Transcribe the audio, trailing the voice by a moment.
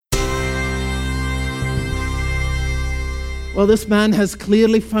Well, this man has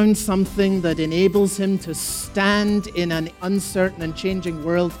clearly found something that enables him to stand in an uncertain and changing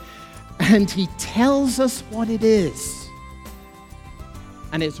world, and he tells us what it is.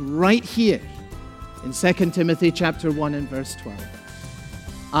 And it's right here in 2 Timothy chapter 1 and verse 12.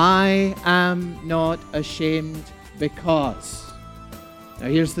 I am not ashamed because. Now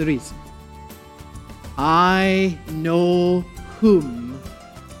here's the reason. I know whom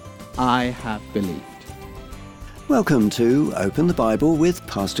I have believed. Welcome to Open the Bible with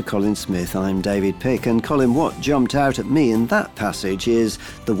Pastor Colin Smith. I'm David Pick, and Colin, what jumped out at me in that passage is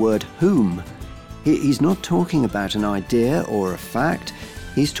the word whom. He's not talking about an idea or a fact,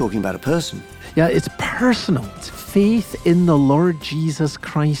 he's talking about a person. Yeah, it's personal. It's faith in the Lord Jesus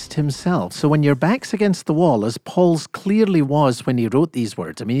Christ himself. So when your back's against the wall, as Paul's clearly was when he wrote these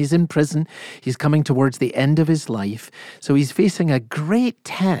words, I mean, he's in prison, he's coming towards the end of his life, so he's facing a great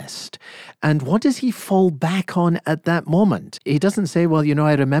test. And what does he fall back on at that moment? He doesn't say, well,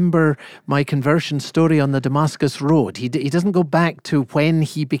 I remember my conversion story on the Damascus Road. He doesn't go back to when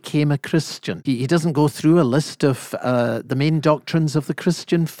he became a Christian. He doesn't go through a list of the main doctrines of the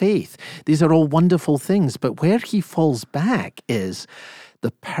Christian faith. These are all wonderful things, but where he falls back is the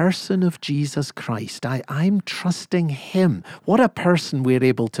person of Jesus Christ. I'm trusting him. What a person we're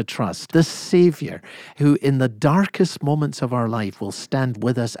able to trust. This Savior who in the darkest moments of our life will stand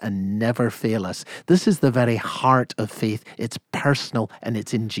with us and never fail us. This is the very heart of faith. It's personal and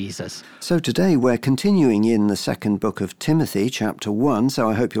it's in Jesus. So today we're continuing in the second book of Timothy, chapter 1, so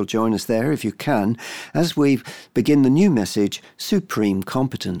I hope you'll join us there if you can, as we begin the new message, Supreme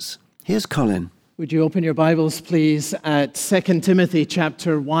Competence. Here's Colin. Would you open your Bibles, please, at 2 Timothy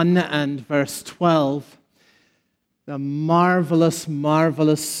chapter 1 and verse 12. The marvelous,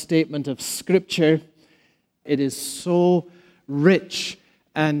 marvelous statement of Scripture. It is so rich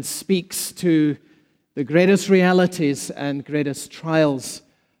and speaks to the greatest realities and greatest trials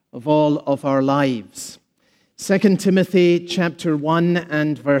of all of our lives. 2 Timothy chapter 1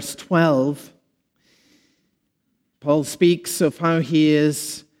 and verse 12. Paul speaks of how he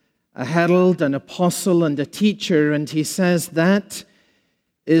is a herald, an apostle, and a teacher, and he says, that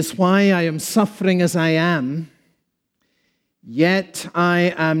is why I am suffering as I am, yet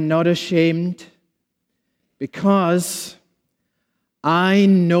I am not ashamed, because I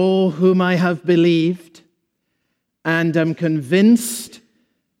know whom I have believed, and am convinced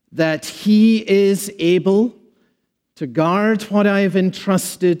that he is able to guard what I have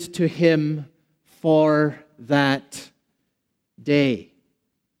entrusted to him for that day.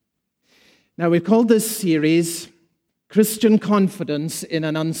 Now, we've called this series Christian Confidence in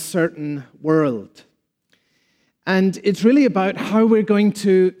an Uncertain World. And it's really about how we're going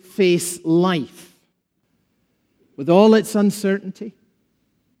to face life with all its uncertainty.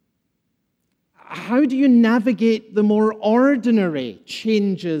 How do you navigate the more ordinary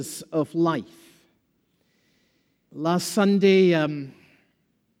changes of life? Last Sunday,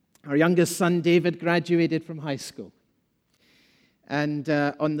 our youngest son, David, graduated from high school. And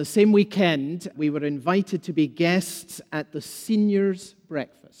on the same weekend, we were invited to be guests at the seniors'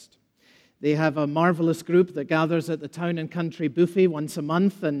 breakfast. They have a marvelous group that gathers at the Town and Country Buffet once a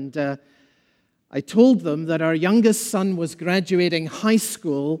month, and I told them that our youngest son was graduating high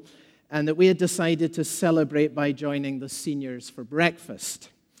school and that we had decided to celebrate by joining the seniors for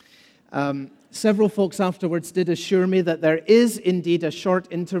breakfast. Several folks afterwards did assure me that there is indeed a short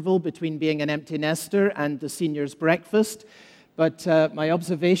interval between being an empty nester and the seniors' breakfast. But my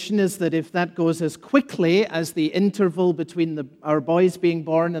observation is that if that goes as quickly as the interval between our boys being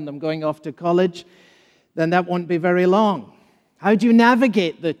born and them going off to college, then that won't be very long. How do you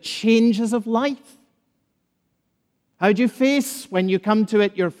navigate the changes of life? How do you face when you come to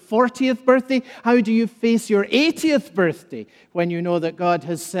it your 40th birthday? How do you face your 80th birthday when you know that God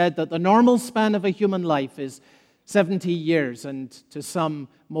has said that the normal span of a human life is 70 years and to some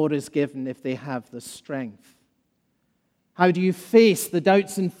more is given if they have the strength? How do you face the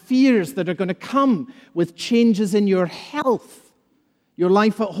doubts and fears that are going to come with changes in your health, your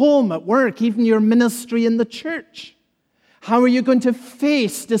life at home, at work, even your ministry in the church? How are you going to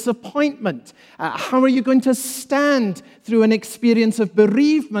face disappointment? How are you going to stand through an experience of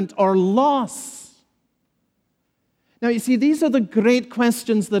bereavement or loss? Now, you see, these are the great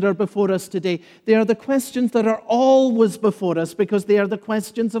questions that are before us today. They are the questions that are always before us because they are the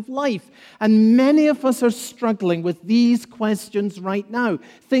questions of life. And many of us are struggling with these questions right now.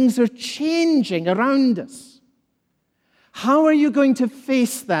 Things are changing around us. How are you going to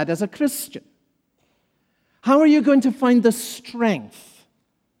face that as a Christian? How are you going to find the strength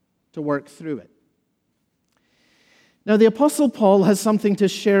to work through it? Now, the Apostle Paul has something to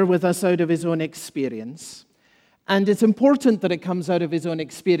share with us out of his own experience. And it's important that it comes out of his own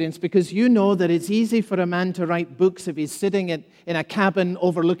experience, because you know that it's easy for a man to write books if he's sitting in a cabin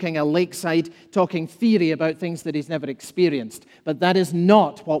overlooking a lakeside talking theory about things that he's never experienced. But that is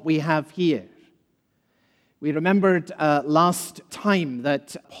not what we have here. We remembered last time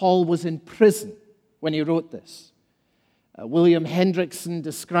that Paul was in prison when he wrote this. William Hendrickson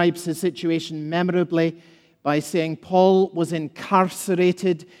describes his situation memorably by saying Paul was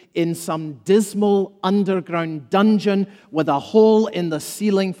incarcerated in some dismal underground dungeon with a hole in the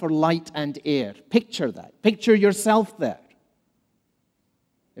ceiling for light and air. Picture that. Picture yourself there.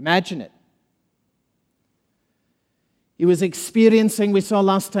 Imagine it. He was experiencing, we saw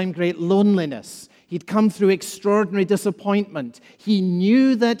last time, great loneliness. He'd come through extraordinary disappointment. He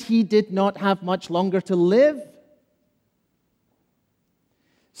knew that he did not have much longer to live.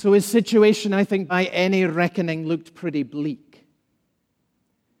 So his situation, I think, by any reckoning, looked pretty bleak.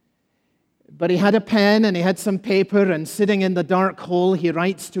 But he had a pen and he had some paper, and sitting in the dark hole, he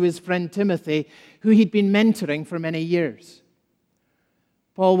writes to his friend Timothy, who he'd been mentoring for many years.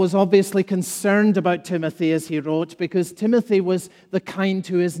 Paul was obviously concerned about Timothy as he wrote, because Timothy was the kind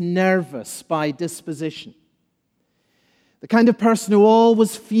who is nervous by disposition. The kind of person who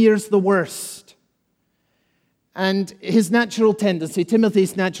always fears the worst. And his natural tendency,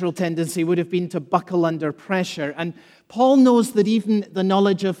 Timothy's natural tendency, would have been to buckle under pressure. And Paul knows that even the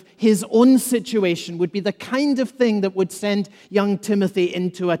knowledge of his own situation would be the kind of thing that would send young Timothy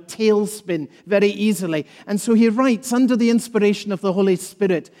into a tailspin very easily. And so he writes under the inspiration of the Holy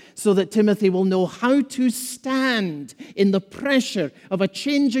Spirit so that Timothy will know how to stand in the pressure of a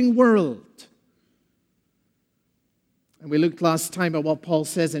changing world. And we looked last time at what Paul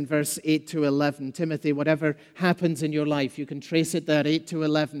says in verse 8 to 11. Timothy, whatever happens in your life, you can trace it there, 8 to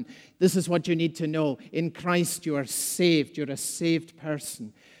 11. This is what you need to know. In Christ you are saved. You're a saved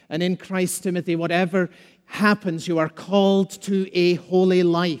person. And in Christ, Timothy, whatever happens, you are called to a holy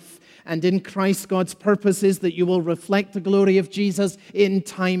life. And in Christ, God's purpose is that you will reflect the glory of Jesus in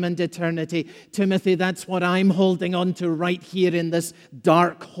time and eternity. Timothy, that's what I'm holding on to right here in this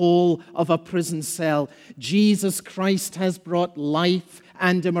dark hole of a prison cell. Jesus Christ has brought life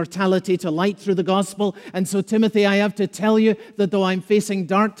and immortality to light through the gospel. And so, Timothy, I have to tell you that though I'm facing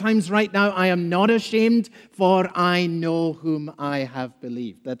dark times right now, I am not ashamed, for I know whom I have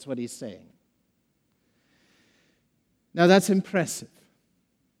believed. That's what he's saying. Now, that's impressive.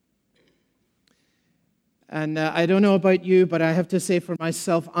 And I don't know about you, but I have to say for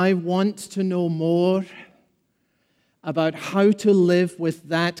myself, I want to know more about how to live with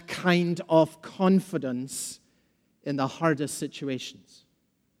that kind of confidence in the hardest situations.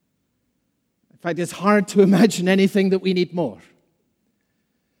 In fact, it's hard to imagine anything that we need more.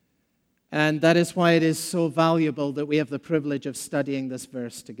 And that is why it is so valuable that we have the privilege of studying this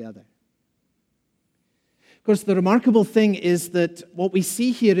verse together. Of course, the remarkable thing is that what we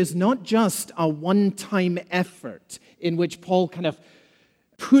see here is not just a one-time effort in which Paul kind of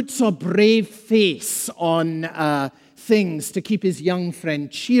puts a brave face on things to keep his young friend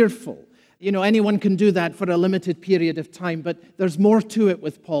cheerful. You know, anyone can do that for a limited period of time, but there's more to it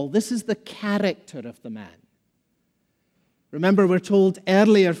with Paul. This is the character of the man. Remember, we're told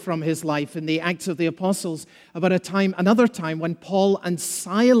earlier from his life in the Acts of the Apostles about another time when Paul and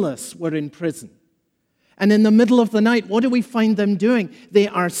Silas were in prison. And in the middle of the night, what do we find them doing? They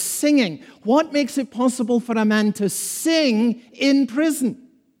are singing. What makes it possible for a man to sing in prison?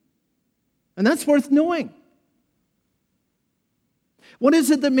 And that's worth knowing. What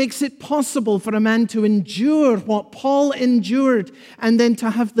is it that makes it possible for a man to endure what Paul endured and then to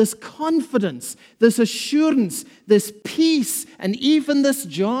have this confidence, this assurance, this peace, and even this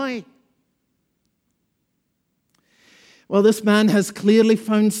joy? Well, this man has clearly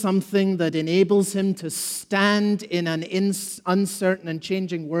found something that enables him to stand in an uncertain and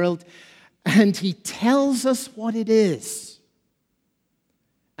changing world, and he tells us what it is.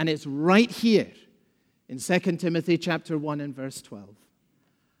 And it's right here in 2 Timothy chapter 1 and verse 12.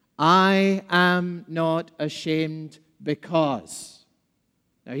 I am not ashamed because.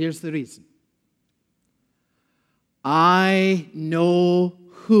 Now here's the reason. I know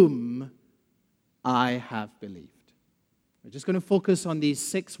whom I have believed. We're just going to focus on these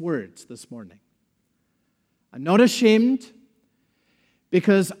 6 words this morning. I'm not ashamed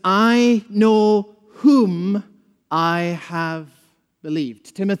because I know whom I have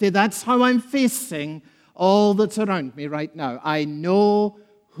believed. Timothy, that's how I'm facing all that's around me right now. I know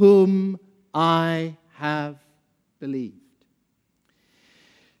whom I have believed.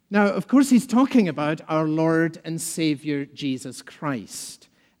 Now, of course, he's talking about our Lord and Savior, Jesus Christ.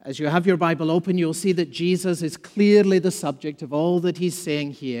 As you have your Bible open, you'll see that Jesus is clearly the subject of all that he's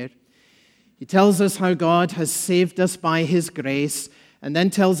saying here. He tells us how God has saved us by his grace, and then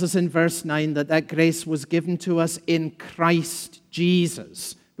tells us in verse 9 that that grace was given to us in Christ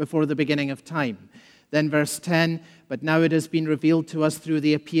Jesus before the beginning of time. Then verse 10, but now it has been revealed to us through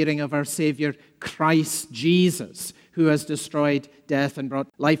the appearing of our Savior, Christ Jesus, who has destroyed death and brought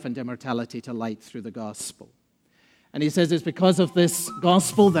life and immortality to light through the gospel. And he says, it's because of this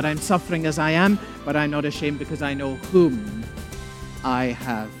gospel that I'm suffering as I am, but I'm not ashamed because I know whom I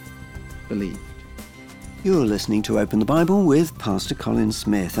have believed. You're listening to Open the Bible with Pastor Colin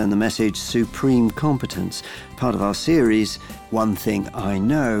Smith and the message Supreme Competence, part of our series, One Thing I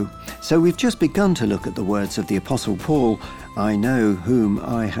Know. So we've just begun to look at the words of the Apostle Paul, I know whom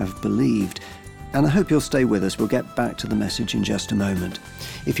I have believed. And I hope you'll stay with us. We'll get back to the message in just a moment.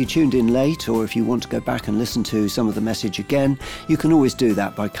 If you tuned in late or if you want to go back and listen to some of the message again, you can always do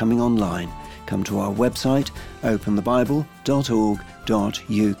that by coming online. Come to our website,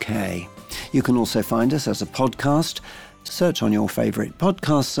 openthebible.org.uk. You can also find us as a podcast. Search on your favourite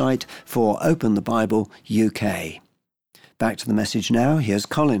podcast site for Open the Bible UK. Back to the message now. Here's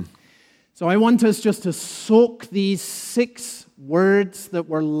Colin. So I want us just to soak these 6 words that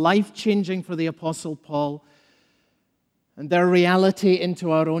were life-changing for the Apostle Paul and their reality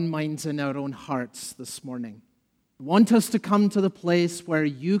into our own minds and our own hearts this morning. I want us to come to the place where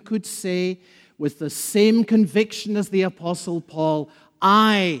you could say with the same conviction as the Apostle Paul,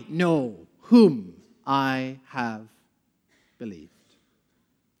 I know whom I have believed.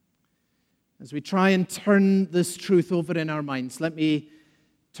 As we try and turn this truth over in our minds, let me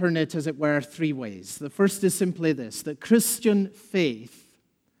turn it, as it were, 3 ways. The first is simply this, that Christian faith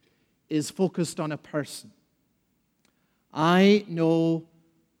is focused on a person. I know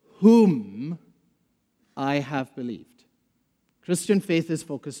whom I have believed. Christian faith is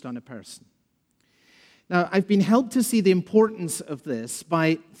focused on a person. Now, I've been helped to see the importance of this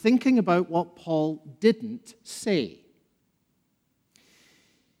by thinking about what Paul didn't say.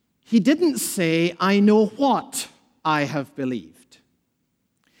 He didn't say, I know what I have believed.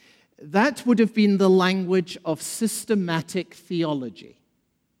 That would have been the language of systematic theology.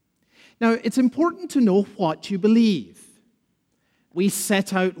 Now, it's important to know what you believe. We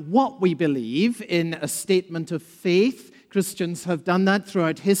set out what we believe in a statement of faith. Christians have done that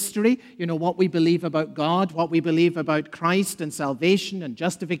throughout history. You know, what we believe about God, what we believe about Christ and salvation and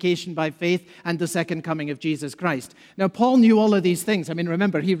justification by faith and the second coming of Jesus Christ. Now, Paul knew all of these things. I mean,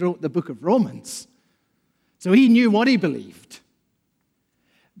 remember, he wrote the book of Romans. So he knew what he believed.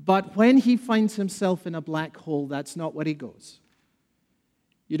 But when he finds himself in a black hole, that's not where he goes.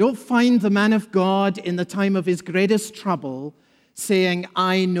 You don't find the man of God in the time of his greatest trouble saying,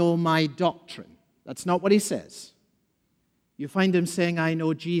 I know my doctrine. That's not what he says. You find him saying, I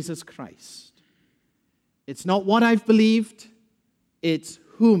know Jesus Christ. It's not what I've believed, it's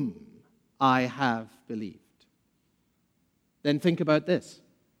whom I have believed. Then think about this.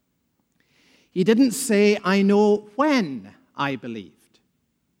 He didn't say, I know when I believed.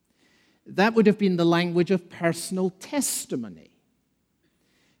 That would have been the language of personal testimony.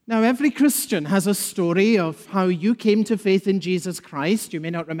 Now, every Christian has a story of how you came to faith in Jesus Christ. You may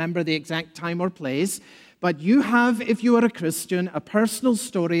not remember the exact time or place, but you have, if you are a Christian, a personal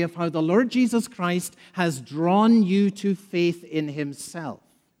story of how the Lord Jesus Christ has drawn you to faith in himself.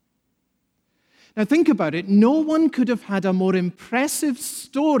 Now, think about it. No one could have had a more impressive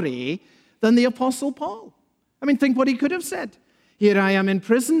story than the Apostle Paul. I mean, think what he could have said. Here I am in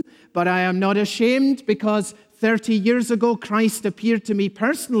prison, but I am not ashamed because 30 years ago, Christ appeared to me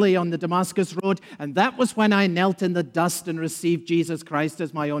personally on the Damascus Road, and that was when I knelt in the dust and received Jesus Christ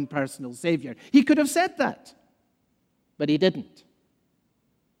as my own personal Savior. He could have said that, but he didn't.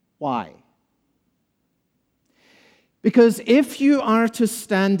 Why? Because if you are to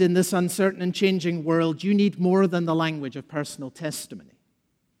stand in this uncertain and changing world, you need more than the language of personal testimony.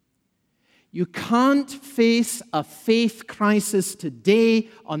 You can't face a faith crisis today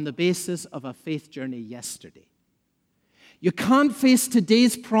on the basis of a faith journey yesterday. You can't face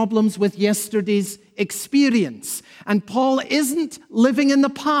today's problems with yesterday's experience. And Paul isn't living in the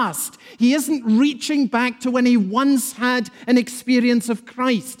past. He isn't reaching back to when he once had an experience of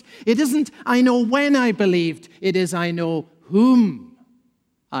Christ. It isn't, I know when I believed. It is, I know whom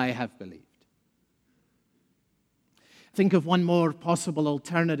I have believed. Think of one more possible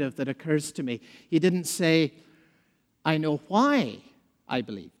alternative that occurs to me. He didn't say, I know why I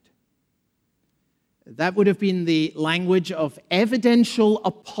believed. That would have been the language of evidential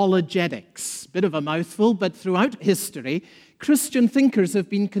apologetics. Bit of a mouthful, but throughout history, Christian thinkers have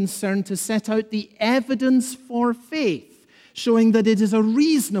been concerned to set out the evidence for faith, showing that it is a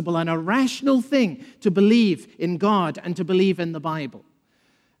reasonable and a rational thing to believe in God and to believe in the Bible.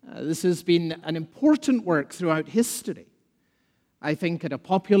 This has been an important work throughout history. I think at a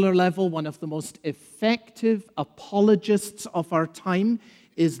popular level, one of the most effective apologists of our time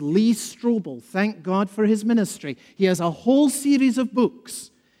is Lee Strobel. Thank God for his ministry. He has a whole series of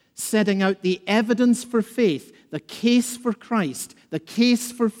books setting out the evidence for faith, the case for Christ, the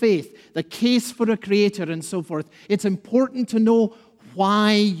case for faith, the case for a creator, and so forth. It's important to know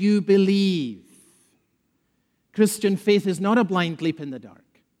why you believe. Christian faith is not a blind leap in the dark.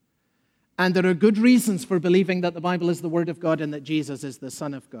 And there are good reasons for believing that the Bible is the Word of God and that Jesus is the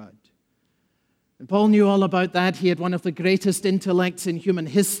Son of God. And Paul knew all about that. He had one of the greatest intellects in human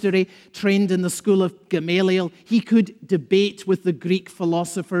history, trained in the school of Gamaliel. He could debate with the Greek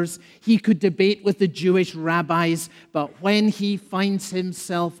philosophers. He could debate with the Jewish rabbis. But when he finds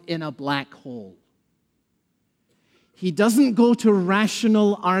himself in a black hole, he doesn't go to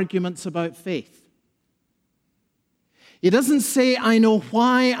rational arguments about faith. He doesn't say, I know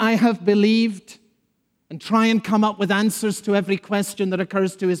why I have believed, and try and come up with answers to every question that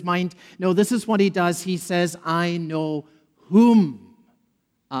occurs to his mind. No, this is what he does. He says, I know whom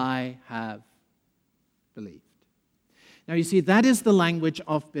I have believed. Now, you see, that is the language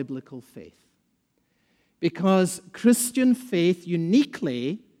of biblical faith. Because Christian faith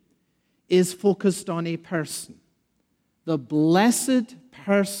uniquely is focused on a person. The blessed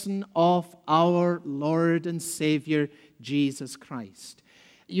person of our Lord and Savior, Jesus Christ.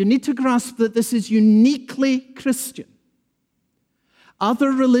 You need to grasp that this is uniquely Christian.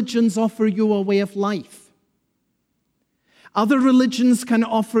 Other religions offer you a way of life. Other religions can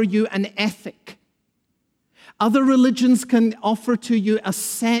offer you an ethic. Other religions can offer to you a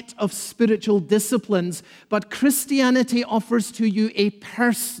set of spiritual disciplines, but Christianity offers to you a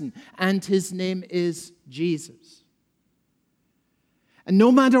person, and his name is Jesus. And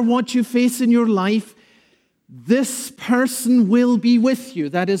no matter what you face in your life, this person will be with you.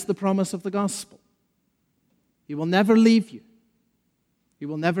 That is the promise of the gospel. He will never leave you. He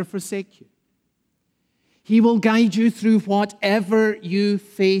will never forsake you. He will guide you through whatever you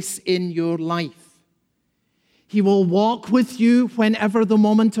face in your life. He will walk with you whenever the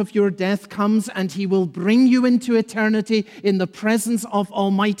moment of your death comes, and he will bring you into eternity in the presence of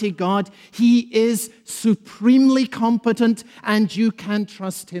Almighty God. He is supremely competent, and you can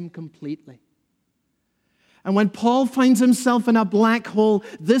trust him completely. And when Paul finds himself in a black hole,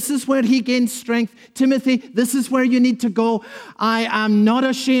 this is where he gains strength. Timothy, this is where you need to go. I am not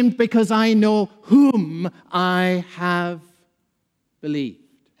ashamed because I know whom I have believed.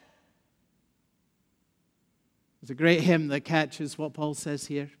 There's a great hymn that catches what Paul says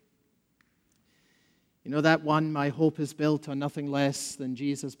here. You know that one, my hope is built on nothing less than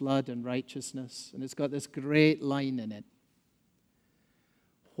Jesus' blood and righteousness. And it's got this great line in it.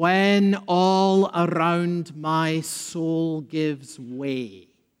 When all around my soul gives way,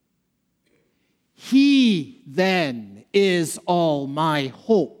 he then is all my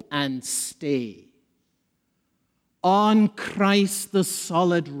hope and stay. On Christ the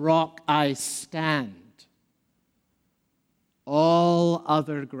solid rock I stand. All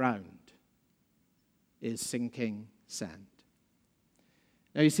other ground is sinking sand.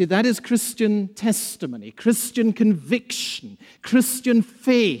 Now, you see, that is Christian testimony, Christian conviction, Christian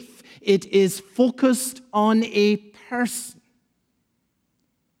faith. It is focused on a person.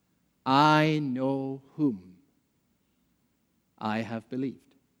 I know whom I have believed.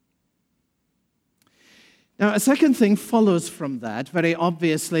 Now, a second thing follows from that, very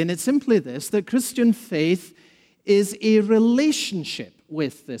obviously, and it's simply this, that Christian faith is a relationship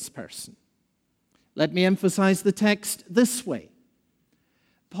with this person. Let me emphasize the text this way.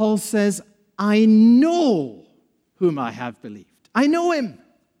 Paul says, I know whom I have believed. I know him.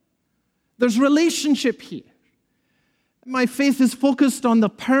 There's relationship here. My faith is focused on the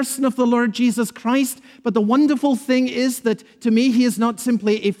person of the Lord Jesus Christ, but the wonderful thing is that to me, he is not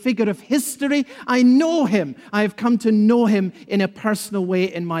simply a figure of history. I know him. I have come to know him in a personal way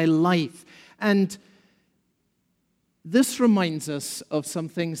in my life. And this reminds us of some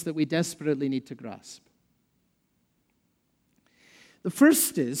things that we desperately need to grasp. The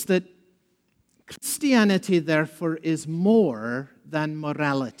first is that Christianity, therefore, is more than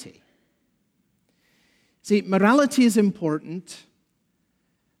morality. See, morality is important,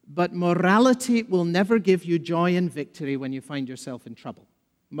 but morality will never give you joy and victory when you find yourself in trouble.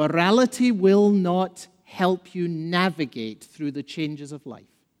 Morality will not help you navigate through the changes of life.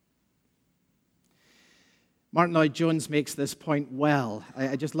 Martin Lloyd-Jones makes this point well.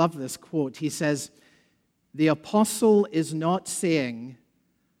 I just love this quote. He says, the apostle is not saying,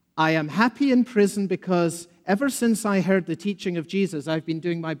 I am happy in prison because ever since I heard the teaching of Jesus, I've been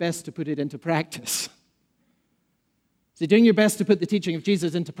doing my best to put it into practice. So doing your best to put the teaching of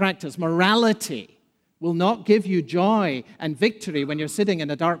Jesus into practice. Morality will not give you joy and victory when you're sitting in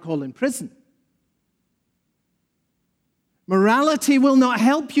a dark hole in prison. Morality will not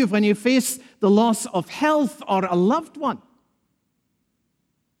help you when you face the loss of health or a loved one.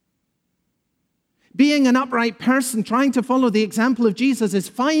 Being an upright person, trying to follow the example of Jesus is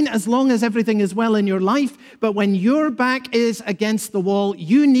fine as long as everything is well in your life, but when your back is against the wall,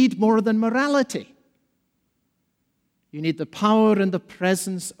 you need more than morality. You need the power and the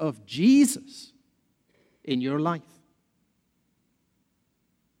presence of Jesus in your life.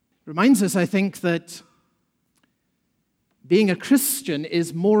 Reminds us, I think, that being a Christian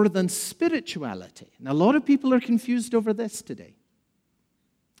is more than spirituality. And a lot of people are confused over this today.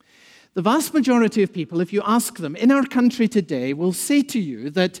 The vast majority of people, if you ask them, in our country today, will say to you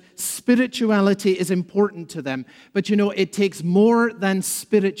that spirituality is important to them. But you know, it takes more than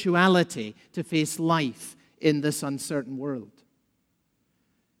spirituality to face life in this uncertain world.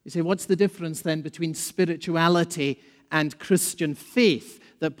 You say, what's the difference then between spirituality and Christian faith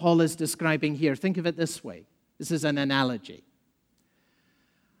that Paul is describing here? Think of it this way. This is an analogy.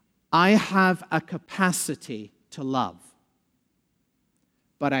 I have a capacity to love.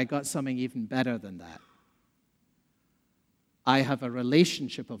 But I got something even better than that. I have a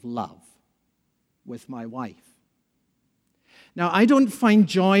relationship of love with my wife. Now, I don't find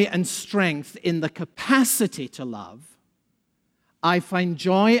joy and strength in the capacity to love. I find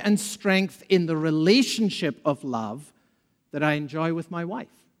joy and strength in the relationship of love that I enjoy with my wife.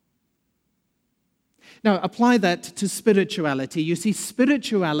 Now, apply that to spirituality. You see,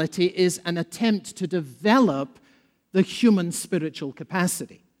 spirituality is an attempt to develop the human spiritual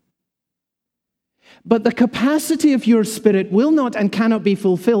capacity. But the capacity of your spirit will not and cannot be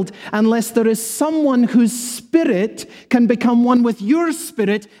fulfilled unless there is someone whose spirit can become one with your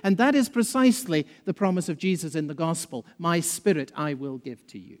spirit, and that is precisely the promise of Jesus in the gospel. My spirit I will give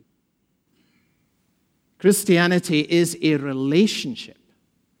to you. Christianity is a relationship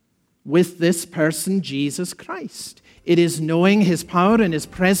with this person, Jesus Christ. It is knowing his power and his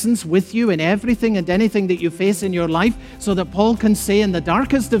presence with you in everything and anything that you face in your life, so that Paul can say in the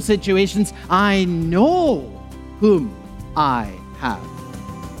darkest of situations, I know whom I have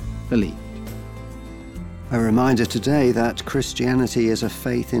believed. A reminder today that Christianity is a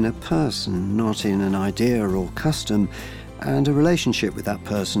faith in a person, not in an idea or custom, and a relationship with that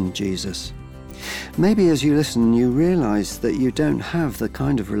person, Jesus. Maybe as you listen, you realize that you don't have the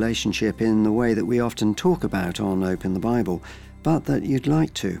kind of relationship in the way that we often talk about on Open the Bible, but that you'd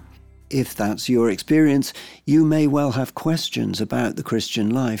like to. If that's your experience, you may well have questions about the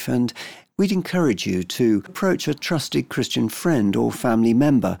Christian life, and we'd encourage you to approach a trusted Christian friend or family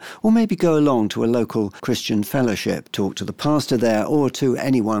member, or maybe go along to a local Christian fellowship, talk to the pastor there or to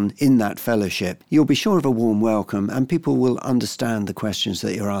anyone in that fellowship. You'll be sure of a warm welcome, and people will understand the questions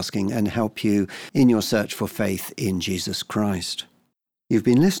that you're asking and help you in your search for faith in Jesus Christ. You've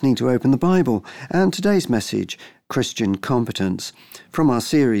been listening to Open the Bible, and today's message, Christian Competence, from our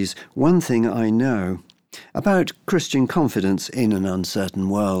series, One Thing I Know, about Christian confidence in an uncertain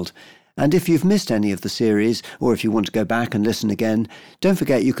world. And if you've missed any of the series, or if you want to go back and listen again, don't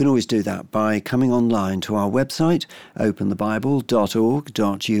forget you can always do that by coming online to our website,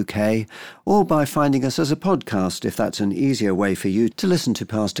 openthebible.org.uk, or by finding us as a podcast if that's an easier way for you to listen to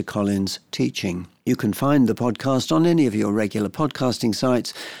Pastor Colin's teaching. You can find the podcast on any of your regular podcasting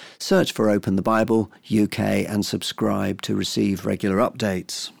sites, search for Open the Bible UK and subscribe to receive regular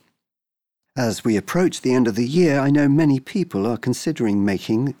updates. As we approach the end of the year, I know many people are considering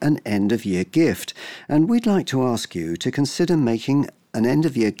making an end-of-year gift, and we'd like to ask you to consider making an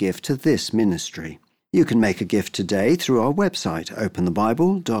end-of-year gift to this ministry. You can make a gift today through our website,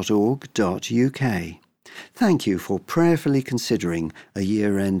 openthebible.org.uk. Thank you for prayerfully considering a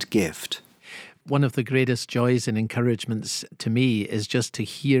year-end gift. One of the greatest joys and encouragements to me is just to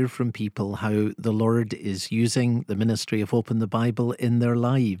hear from people how the Lord is using the ministry of Open the Bible in their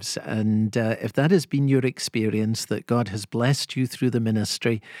lives. And if that has been your experience, that God has blessed you through the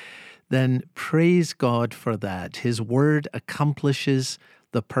ministry, then praise God for that. His word accomplishes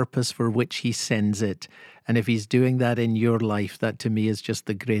the purpose for which he sends it. And if he's doing that in your life, that to me is just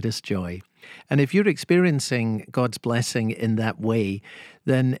the greatest joy. And if you're experiencing God's blessing in that way,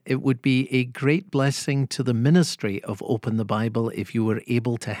 then it would be a great blessing to the ministry of Open the Bible if you were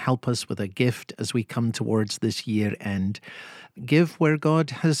able to help us with a gift as we come towards this year end. Give where God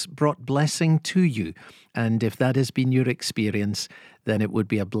has brought blessing to you. And if that has been your experience, then it would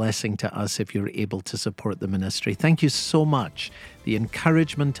be a blessing to us if you're able to support the ministry. Thank you so much. The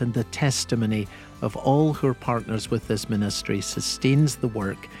encouragement and the testimony of all who are partners with this ministry sustains the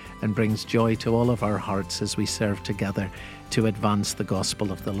work and brings joy to all of our hearts as we serve together to advance the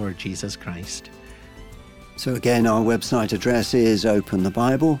gospel of the Lord Jesus Christ. So again, our website address is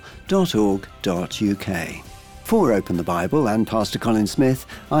openthebible.org.uk. For Open the Bible and Pastor Colin Smith,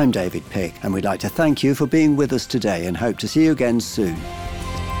 I'm David Pick, and we'd like to thank you for being with us today and hope to see you again soon.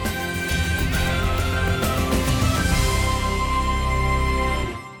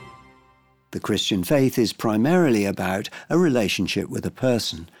 The Christian faith is primarily about a relationship with a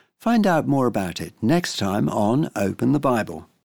person. Find out more about it next time on Open the Bible.